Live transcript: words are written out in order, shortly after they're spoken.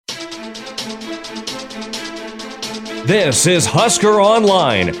This is Husker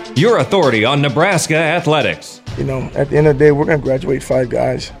Online, your authority on Nebraska athletics. You know, at the end of the day, we're going to graduate 5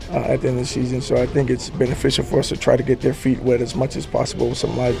 guys at the end of the season, so I think it's beneficial for us to try to get their feet wet as much as possible with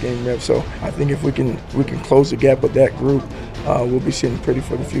some live game reps. So I think if we can close the gap with that group, we'll be sitting pretty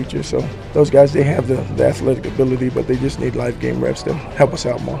for the future. So those guys, they have the athletic ability, but they just need live game reps to help us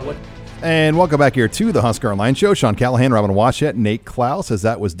out more. And welcome back here to the Husker Online Show. Sean Callahan, Robin Washut, Nate Klaus, as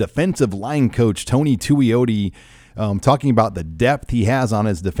that was defensive line coach Tony Tuioti talking about the depth he has on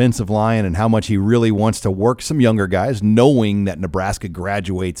his defensive line and how much he really wants to work some younger guys, knowing that Nebraska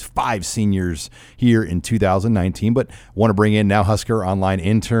graduates 5 seniors here in 2019. But want to bring in now Husker Online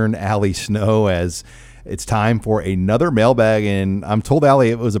intern Allie Snow as it's time for another mailbag, and I'm told, Allie,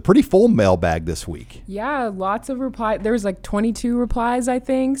 it was a pretty full mailbag this week. Yeah, lots of replies. There was like 22 replies, I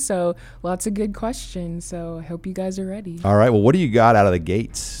think, so lots of good questions. So I hope you guys are ready. All right, well, what do you got out of the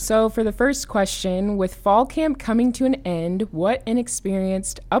gates? So for the first question, with fall camp coming to an end, what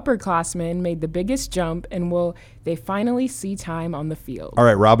inexperienced upperclassmen made the biggest jump, and will they finally see time on the field? All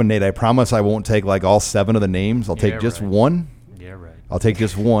right, Rob and Nate, I promise I won't take like all 7 of the names. I'll take just one. Yeah, right. I'll take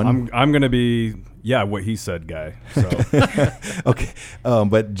just one. I'm going to be... Yeah, what he said guy. So. Okay.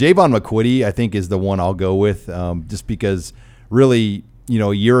 But Javon McQuitty, I think, is the one I'll go with just because really, you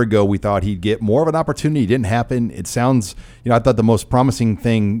know, a year ago we thought he'd get more of an opportunity. It didn't happen. It sounds, you know, I thought the most promising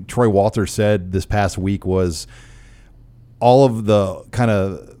thing Troy Walter said this past week was all of the kind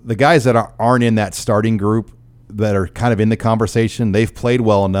of the guys that aren't in that starting group that are kind of in the conversation, they've played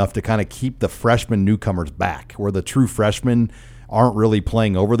well enough to kind of keep the freshman newcomers back, where the true freshmen aren't really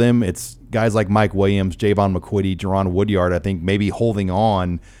playing over them. It's guys like Mike Williams, Javon McQuitty, Jerron Woodyard, I think, maybe holding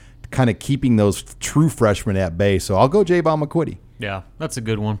on, kind of keeping those true freshmen at bay. So I'll go Javon McQuitty. Yeah, that's a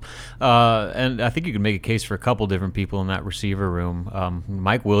good one. And I think you can make a case for a couple different people in that receiver room.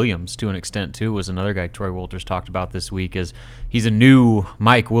 Mike Williams, to an extent, too, was another guy Troy Walters talked about this week. Is he's a new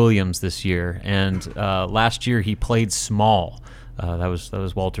Mike Williams this year. And last year he played small. That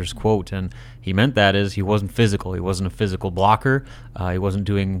was Walter's quote, and he meant that is he wasn't physical. He wasn't a physical blocker. He wasn't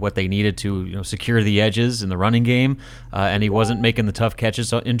doing what they needed to, you know, secure the edges in the running game, and he wasn't making the tough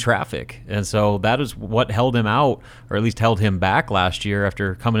catches in traffic. And so that is what held him out, or at least held him back last year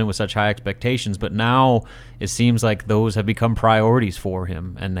after coming in with such high expectations. But now it seems like those have become priorities for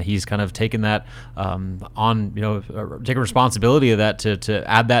him, and he's kind of taken that on, you know, taking responsibility of that to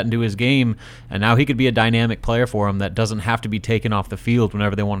add that into his game, and now he could be a dynamic player for him that doesn't have to be taken off the field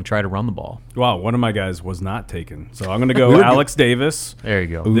whenever they want to try to run the ball. Wow, one of my guys was not taken. So I'm going to go Alex Davis. There you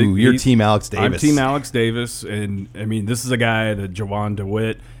go. Ooh, you're Team Alex Davis. I'm Team Alex Davis. And, I mean, this is a guy that Javon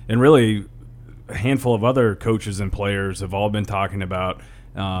DeWitt and really a handful of other coaches and players have all been talking about,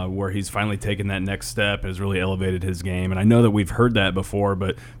 where he's finally taken that next step, has really elevated his game. And I know that we've heard that before,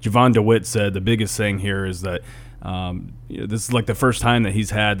 but Javon DeWitt said the biggest thing here is that you know, this is like the first time that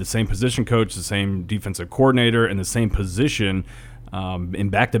he's had the same position coach, the same defensive coordinator, and the same position in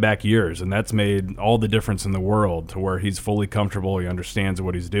back-to-back years, and that's made all the difference in the world to where he's fully comfortable, he understands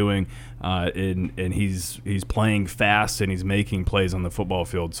what he's doing, and he's playing fast and he's making plays on the football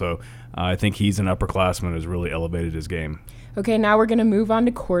field. So I think he's an upperclassman who's really elevated his game. Okay, now we're going to move on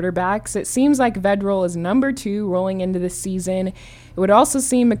to quarterbacks. It seems like Vedral is number 2 rolling into the season. It would also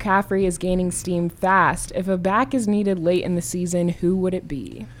seem McCaffrey is gaining steam fast. If a back is needed late in the season, who would it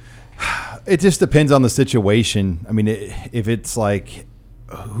be? It just depends on the situation. I mean, if it's like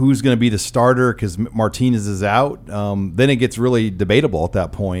who's going to be the starter because Martinez is out, then it gets really debatable at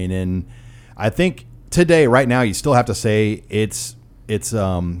that point. And I think today, right now, you still have to say it's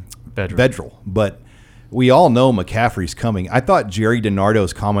Vedral. But we all know McCaffrey's coming. I thought Jerry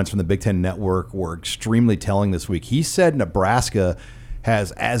DiNardo's comments from the Big Ten Network were extremely telling this week. He said Nebraska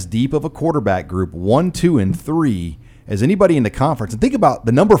has as deep of a quarterback group, 1, 2, and 3, as anybody in the conference. And think about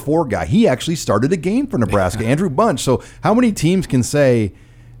the number 4 guy. He actually started a game for Nebraska, Andrew Bunch. So how many teams can say,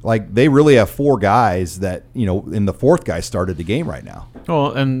 like, they really have 4 guys that, you know, and the 4th guy started the game right now?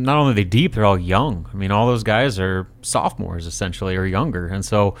 Well, and not only are they deep, they're all young. I mean, all those guys are sophomores, essentially, or younger. And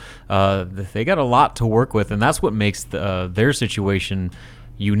so they got a lot to work with, and that's what makes their situation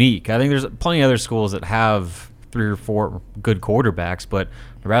unique. I think there's plenty of other schools that have 3 or 4 good quarterbacks, but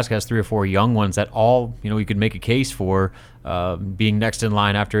Nebraska has 3 or 4 young ones that all, you know, you could make a case for being next in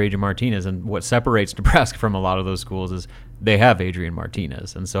line after Adrian Martinez. And what separates Nebraska from a lot of those schools is they have Adrian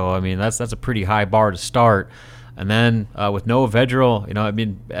Martinez. And so, I mean, that's a pretty high bar to start. And then with Noah Vedral, I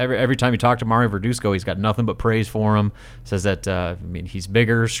mean, every time you talk to Mario Verduzco, he's got nothing but praise for him. Says that I mean, he's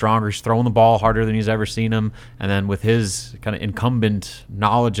bigger, stronger, he's throwing the ball harder than he's ever seen him. And then with his kind of incumbent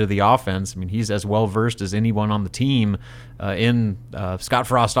knowledge of the offense, I mean, he's as well versed as anyone on the team in Scott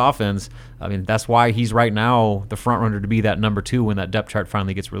Frost offense. I mean, that's why he's right now the front runner to be that number 2 when that depth chart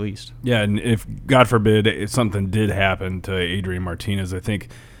finally gets released. Yeah, and if God forbid if something did happen to Adrian Martinez, I think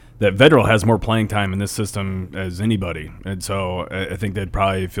that Vedral has more playing time in this system as anybody, and so I think they'd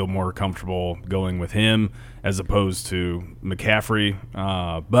probably feel more comfortable going with him as opposed to McCaffrey.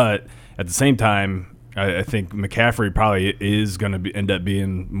 But at the same time, I think McCaffrey probably is going to end up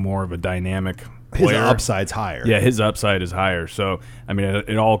being more of a dynamic player. His upside's higher. Yeah, his upside is higher. So I mean,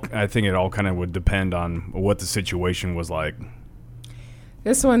 I think it all kind of would depend on what the situation was like.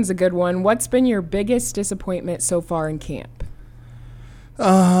 This one's a good one. What's been your biggest disappointment so far in camp?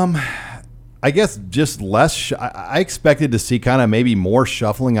 I guess just less. I expected to see kind of maybe more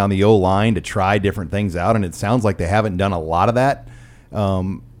shuffling on the O-line to try different things out, and it sounds like they haven't done a lot of that.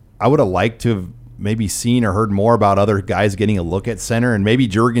 I would have liked to have maybe seen or heard more about other guys getting a look at center, and maybe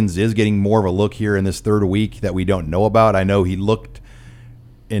Juergens is getting more of a look here in this third week that we don't know about. I know he looked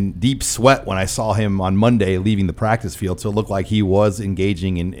in deep sweat when I saw him on Monday leaving the practice field, so it looked like he was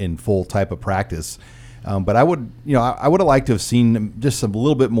engaging in full type of practice. But I would have liked to have seen just a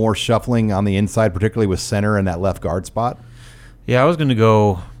little bit more shuffling on the inside, particularly with center and that left guard spot. Yeah, I was going to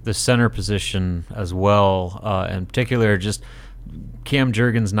go the center position as well, in particular just Cam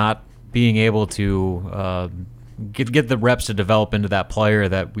Juergens not being able to get the reps to develop into that player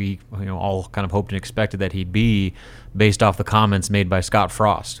that we all kind of hoped and expected that he'd be, based off the comments made by Scott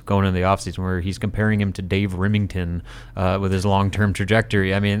Frost going into the offseason, where he's comparing him to Dave Rimington with his long-term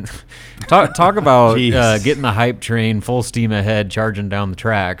trajectory. I mean, talk about getting the hype train full steam ahead, charging down the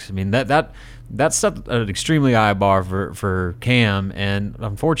tracks. I mean, that's set an extremely high bar for Cam, and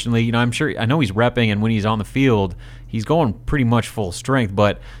unfortunately, I know he's repping, and when he's on the field, he's going pretty much full strength,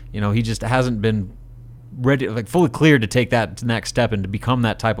 but he just hasn't been ready, like fully cleared to take that next step and to become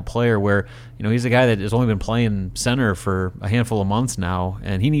that type of player where he's a guy that has only been playing center for a handful of months now,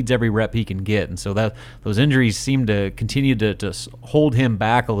 and he needs every rep he can get. And so that those injuries seem to continue to hold him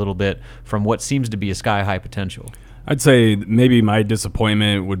back a little bit from what seems to be a sky high potential. I'd say maybe my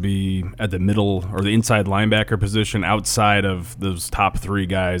disappointment would be at the middle or the inside linebacker position outside of those top 3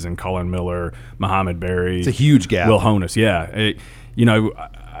 guys in Colin Miller, Muhammad Berry. It's a huge gap. Will Honas, yeah.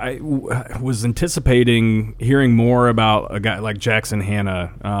 I was anticipating hearing more about a guy like Jackson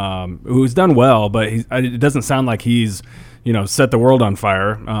Hanna, who's done well, but it doesn't sound like he's set the world on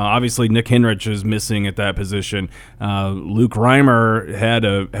fire. Obviously, Nick Henrich is missing at that position. Luke Reimer had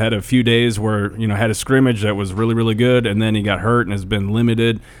a few days where had a scrimmage that was really, really good, and then he got hurt and has been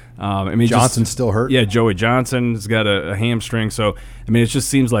limited. Johnson's still hurt. Yeah, Joey Johnson's got a hamstring. So, it just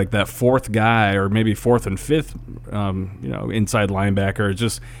seems like that 4th guy, or maybe 4th and 5th, inside linebacker. It's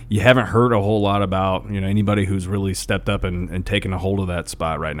just you haven't heard a whole lot about anybody who's really stepped up and taken a hold of that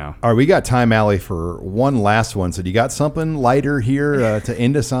spot right now. All right, we got time, Allie, for one last one. So, do you got something lighter here to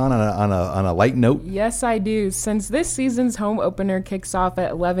end us on a light note? Yes, I do. Since this season's home opener kicks off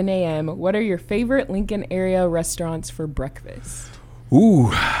at 11 a.m., what are your favorite Lincoln area restaurants for breakfast?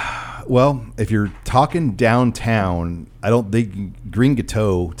 Ooh, well, if you're talking downtown, I don't think Green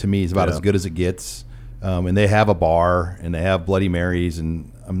Gateau to me is about as good as it gets. And they have a bar and they have Bloody Marys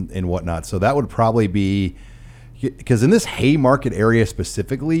and whatnot. So that would probably be, because in this Haymarket area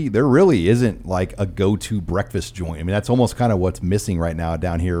specifically, there really isn't like a go-to breakfast joint. I mean, that's almost kind of what's missing right now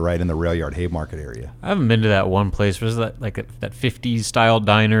down here, right in the Rail Yard Haymarket area. I haven't been to that one place. Was that like that 50s style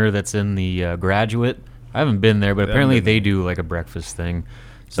diner that's in the Graduate? I haven't been there, but apparently they do like a breakfast thing.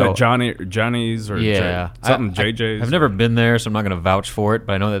 So Johnny's or something JJ's. I've never been there, so I'm not going to vouch for it,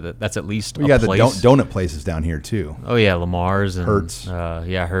 but I know that's at least a place. You got the donut places down here too. Oh yeah, Lamar's and Hertz.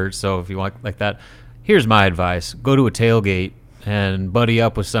 Hertz. So if you want like that, here's my advice: go to a tailgate and buddy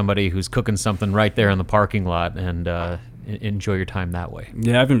up with somebody who's cooking something right there in the parking lot, and enjoy your time that way.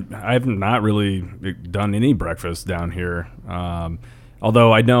 Yeah, I've not really done any breakfast down here.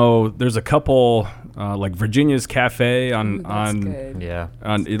 Although I know there's a couple like Virginia's Cafe on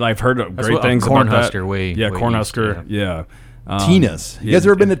I've heard great things about that. Cornhusker. Yeah. Tina's. You guys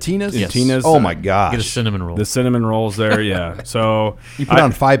ever been to Tina's? Yes. Tina's. Oh my gosh. Get a cinnamon roll. The cinnamon rolls there, yeah. So you put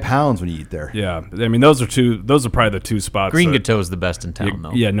on 5 pounds when you eat there. Yeah. I mean, those are probably the 2 spots. Green Gateau is the best in town,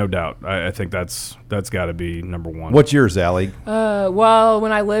 though. Yeah, no doubt. I think that's got to be number 1. What's yours, Allie? Well,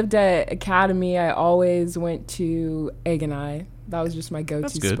 when I lived at Academy, I always went to Egg and I. that was just my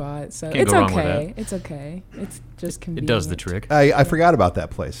go-to good. spot. So Can't it's go wrong with okay. that. It's okay. It's just It convenient. does the trick. I forgot about that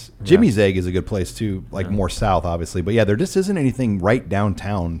place. Jimmy's Egg is a good place too, like more south, obviously. But yeah, there just isn't anything right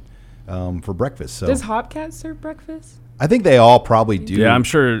downtown for breakfast. So Does Hopcat serve breakfast? I think they all probably do. Yeah, I'm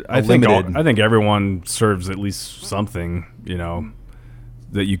sure. I think limited. everyone serves at least something,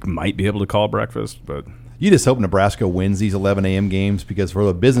 that you might be able to call breakfast. But You just hope Nebraska wins these 11 a.m. games because for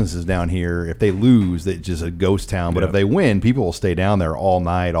the businesses down here, if they lose, it's just a ghost town. But if they win, people will stay down there all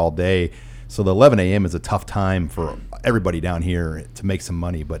night, all day. So the 11 a.m. is a tough time for everybody down here to make some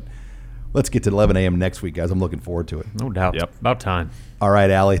money. But let's get to 11 a.m. next week, guys. I'm looking forward to it. No doubt. Yep. About time. All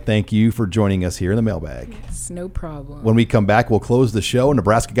right, Allie, thank you for joining us here in the mailbag. It's no problem. When we come back, we'll close the show.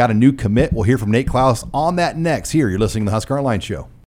 Nebraska got a new commit. We'll hear from Nate Klaus on that next. Here, you're listening to the Husker Online Show.